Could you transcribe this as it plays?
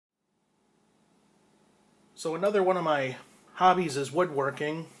So another one of my hobbies is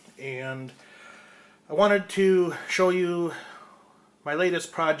woodworking, and I wanted to show you my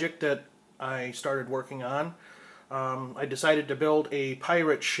latest project that I started working on. I decided to build a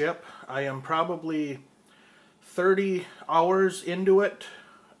pirate ship. I am probably 30 hours into it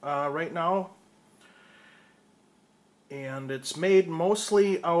right now, and it's made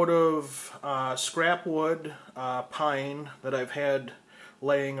mostly out of scrap wood, pine that I've had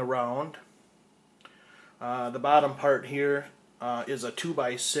laying around. The bottom part here is a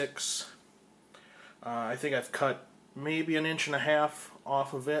 2x6. I think I've cut maybe 1.5 inches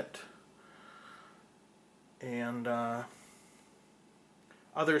off of it, and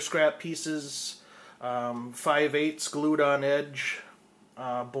other scrap pieces, 5/8 glued on edge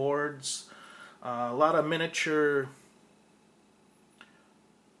boards, a lot of miniature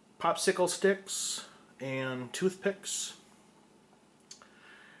popsicle sticks and toothpicks.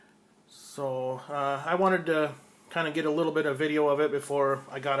 So I wanted to kind of get a little bit of video of it before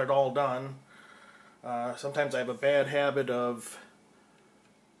I got it all done. Sometimes I have a bad habit of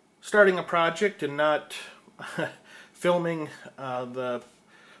starting a project and not filming the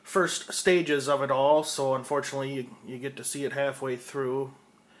first stages of it all, so unfortunately you get to see it halfway through.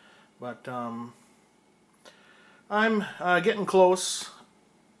 But I'm getting close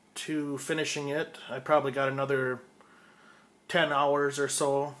to finishing it. I probably got another 10 hours or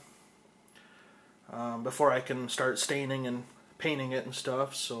so before I can start staining and painting it and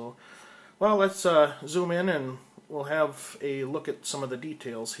stuff. So, well, let's zoom in and we'll have a look at some of the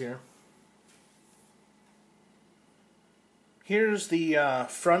details here. Here's the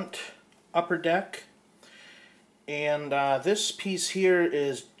front upper deck, and this piece here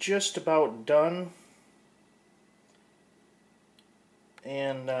is just about done.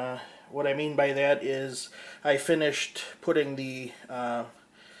 And what I mean by that is I finished putting the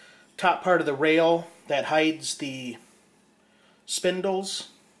top part of the rail that hides the spindles.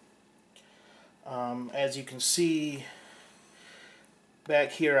 As you can see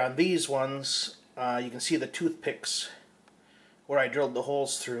back here on these ones, you can see the toothpicks where I drilled the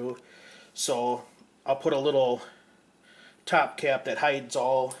holes through. So I'll put a little top cap that hides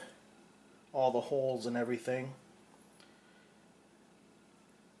all the holes and everything.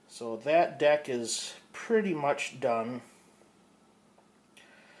 So that deck is pretty much done.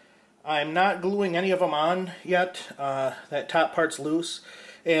 I'm not gluing any of them on yet. That top part's loose,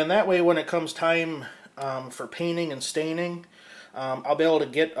 and that way when it comes time for painting and staining, I'll be able to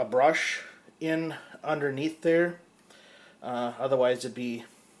get a brush in underneath there. Otherwise it'd be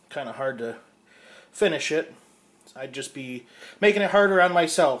kind of hard to finish it. I'd just be making it harder on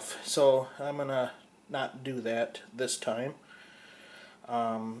myself, so I'm gonna not do that this time.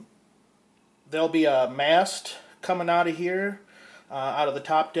 There'll be a mast coming out of here, out of the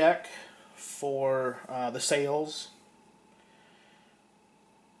top deck for the sails.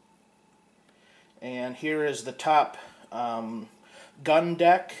 And here is the top gun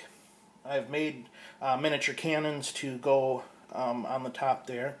deck. I've made miniature cannons to go on the top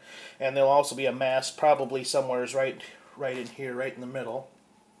there, and there'll also be a mast probably somewhere right in here, right in the middle.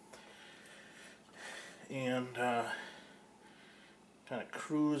 And kind of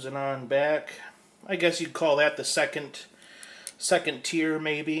cruising on back. I guess you'd call that the second tier,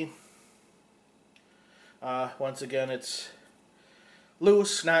 maybe. Once again, it's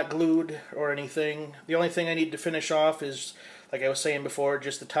loose, not glued or anything. The only thing I need to finish off is, like I was saying before,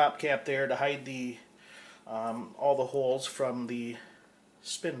 just the top cap there to hide the all the holes from the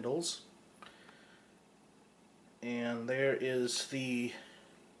spindles. And there is the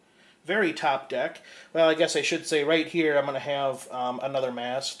very top deck. Well, I guess I should say right here I'm going to have another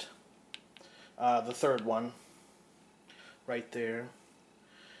mast, the third one, right there.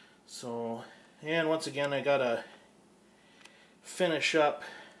 So, and once again I gotta finish up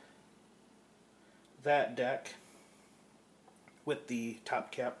that deck with the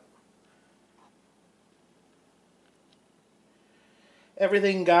top cap.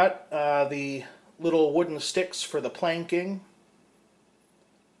 Everything got the little wooden sticks for the planking.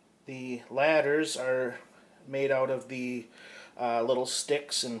 The ladders are made out of the little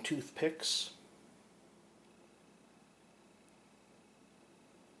sticks and toothpicks.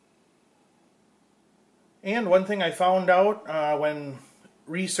 And one thing I found out when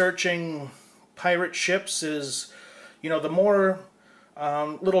researching pirate ships is, you know, the more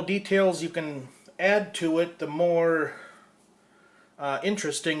little details you can add to it, the more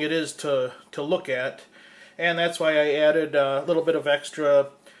interesting it is to look at. And that's why I added a little bit of extra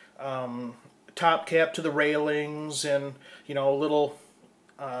top cap to the railings, and, you know, little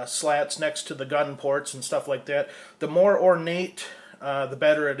slats next to the gun ports and stuff like that. The more ornate, the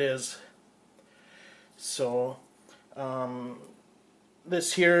better it is. So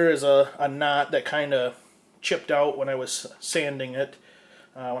this here is a knot that kind of chipped out when I was sanding it,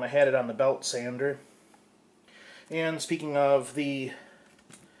 when I had it on the belt sander. And speaking of the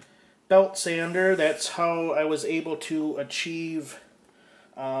belt sander, that's how I was able to achieve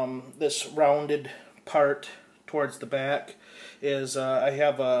this rounded part towards the back. Is I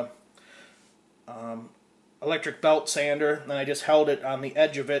have a electric belt sander, and I just held it on the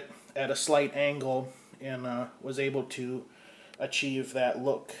edge of it at a slight angle, and was able to achieve that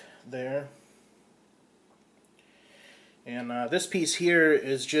look there. And this piece here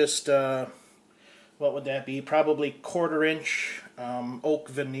is just what would that be? Probably 1/4 inch oak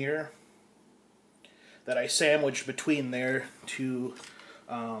veneer that I sandwiched between there to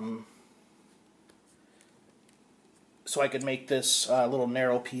so I could make this little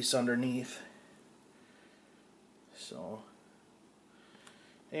narrow piece underneath. So,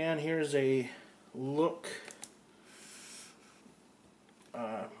 and here's a look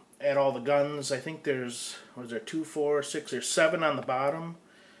at all the guns. I think there's, what is there, 2, 4, 6, or 7 on the bottom,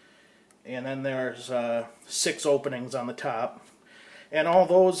 and then there's 6 openings on the top. And all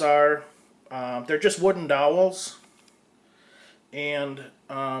those are, they're just wooden dowels, and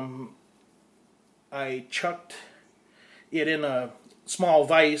I chucked it in a small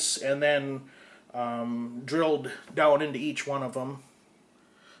vise and then drilled down into each one of them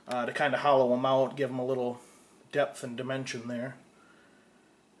to kind of hollow them out, give them a little depth and dimension there.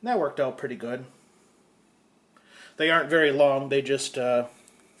 And that worked out pretty good. They aren't very long, they just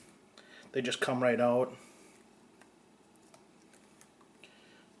come right out.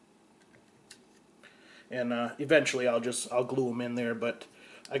 And eventually I'll glue them in there, but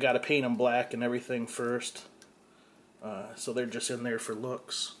I gotta paint them black and everything first. So they're just in there for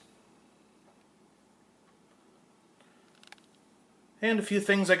looks. And a few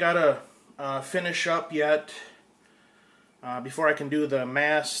things I gotta finish up yet before I can do the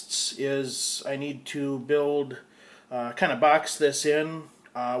masts is I need to build, kind of box this in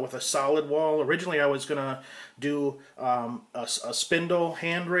with a solid wall. Originally I was gonna do a spindle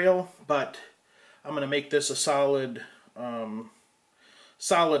handrail, but I'm gonna make this a solid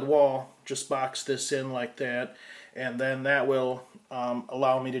solid wall. Just box this in like that, and then that will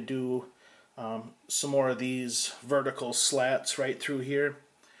allow me to do some more of these vertical slats right through here,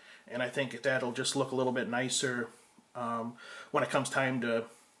 and I think that'll just look a little bit nicer when it comes time to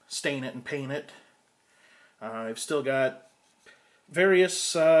stain it and paint it. I've still got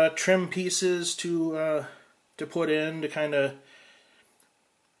various trim pieces to put in to kind of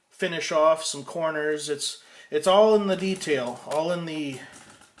finish off some corners. It's all in the detail, all in the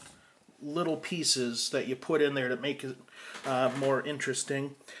little pieces that you put in there to make it more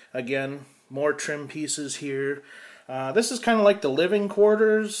interesting. Again, more trim pieces here. This is kind of like the living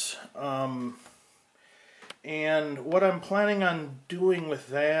quarters, and what I'm planning on doing with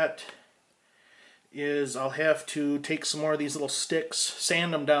that is I'll have to take some more of these little sticks,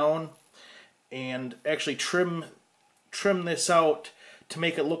 sand them down, and actually trim this out to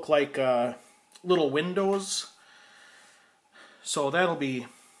make it look like little windows. So that'll be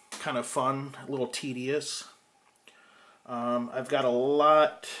kind of fun, a little tedious. I've got a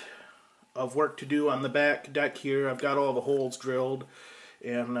lot of work to do on the back deck here. I've got all the holes drilled,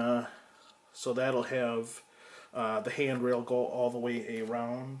 and so that'll have the handrail go all the way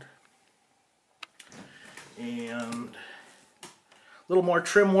around. And a little more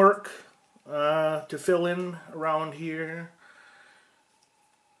trim work to fill in around here.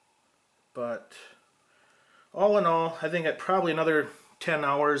 But all in all, I think at probably another 10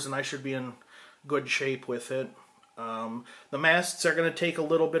 hours and I should be in good shape with it. The masts are going to take a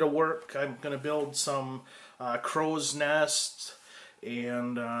little bit of work. I'm going to build some crow's nests,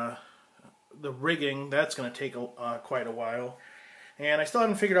 and the rigging, that's going to take quite a while. And I still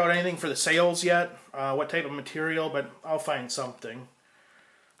haven't figured out anything for the sails yet, what type of material, but I'll find something.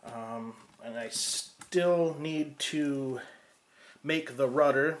 And I still need to make the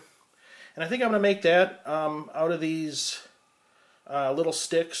rudder. And I think I'm going to make that out of these little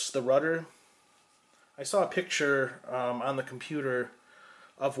sticks, the rudder. I saw a picture on the computer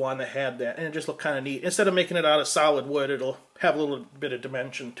of one that had that, and it just looked kind of neat. Instead of making it out of solid wood, it'll have a little bit of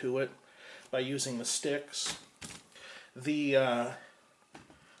dimension to it by using the sticks. The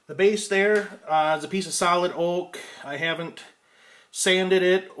base there is a piece of solid oak. I haven't sanded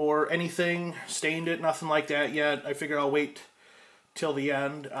it or anything, stained it, nothing like that yet. I figure I'll wait till the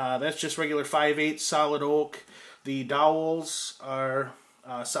end. That's just regular 5/8 solid oak. The dowels are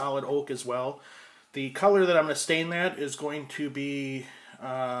solid oak as well. The color that I'm going to stain that is going to be,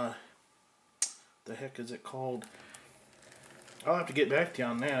 the heck is it called? I'll have to get back to you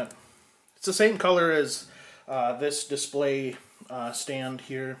on that. It's the same color as this display stand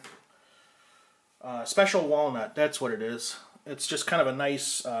here. Special walnut, that's what it is. It's just kind of a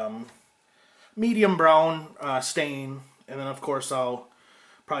nice medium brown stain, and then of course I'll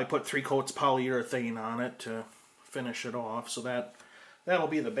probably put 3 coats polyurethane on it to finish it off, so that'll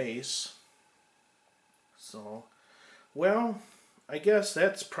be the base. So, well, I guess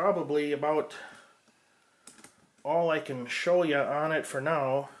that's probably about all I can show you on it for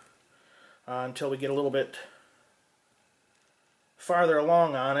now, until we get a little bit farther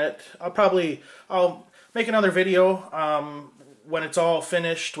along on it. I'll make another video when it's all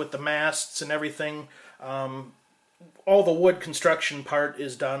finished with the masts and everything. All the wood construction part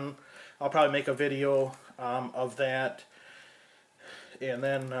is done. I'll probably make a video of that, and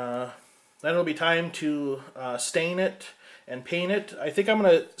then it'll be time to stain it and paint it. I think I'm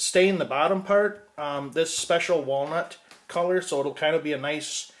going to stain the bottom part this special walnut color, so it'll kind of be a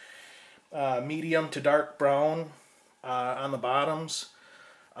nice medium to dark brown on the bottoms.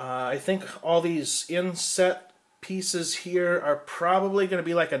 I think all these inset pieces here are probably going to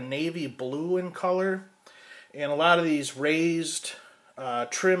be like a navy blue in color, and a lot of these raised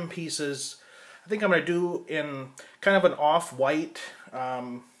trim pieces I think I'm going to do in kind of an off-white,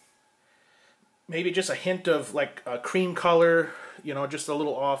 maybe just a hint of like a cream color, you know, just a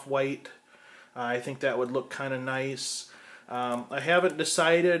little off-white. I think that would look kind of nice. I haven't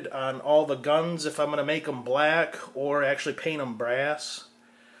decided on all the guns if I'm going to make them black or actually paint them brass.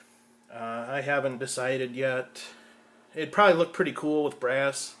 I haven't decided yet. It'd probably look pretty cool with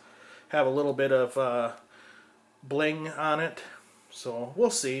brass. Have a little bit of bling on it. So we'll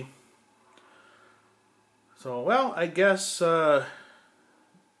see. So, well, I guess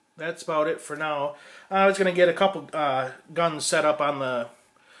that's about it for now. I was going to get a couple guns set up on the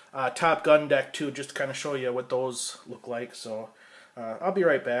top gun deck too, just to kind of show you what those look like. So I'll be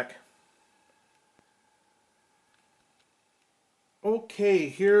right back. Okay,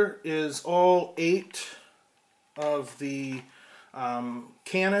 here is all 8 of the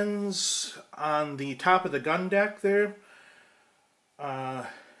cannons on the top of the gun deck there.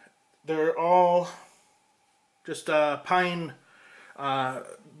 They're all just pine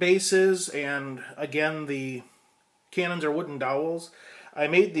bases, and again the cannons are wooden dowels. I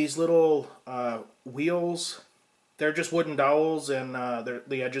made these little wheels. They're just wooden dowels, and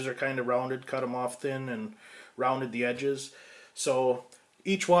the edges are kind of rounded. Cut them off thin and rounded the edges. So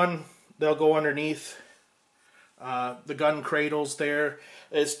each one, they'll go underneath the gun cradles there.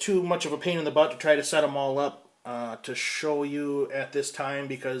 It's too much of a pain in the butt to try to set them all up to show you at this time,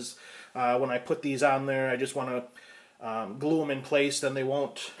 because when I put these on there, I just want to glue them in place, then they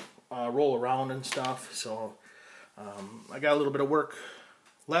won't roll around and stuff. So I got a little bit of work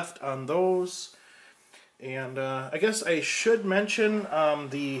left on those. And I guess I should mention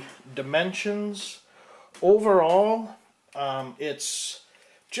the dimensions. Overall, it's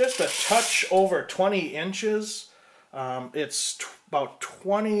just a touch over 20 inches. It's about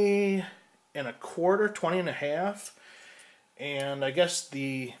 20 and a quarter, 20 and a half. And I guess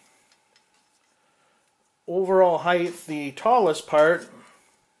the overall height, the tallest part,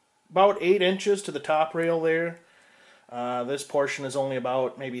 about 8 inches to the top rail there. This portion is only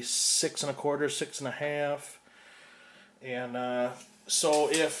about maybe 6 and a quarter, 6 and a half. And so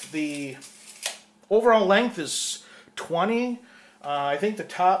if the overall length is 20, I think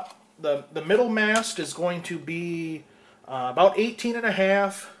the middle mast is going to be about 18 and a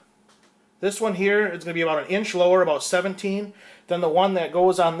half. This one here is going to be about an inch lower, about 17. Then the one that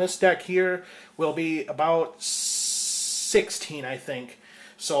goes on this deck here will be about 16, I think.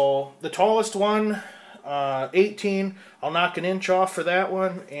 So the tallest one, 18, I'll knock an inch off for that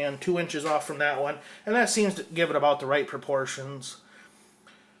one and 2 inches off from that one. And that seems to give it about the right proportions.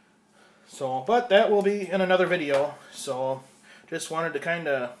 So, but that will be in another video. So just wanted to kind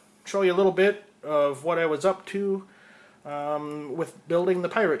of show you a little bit of what I was up to with building the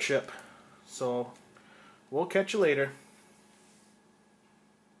pirate ship. So we'll catch you later.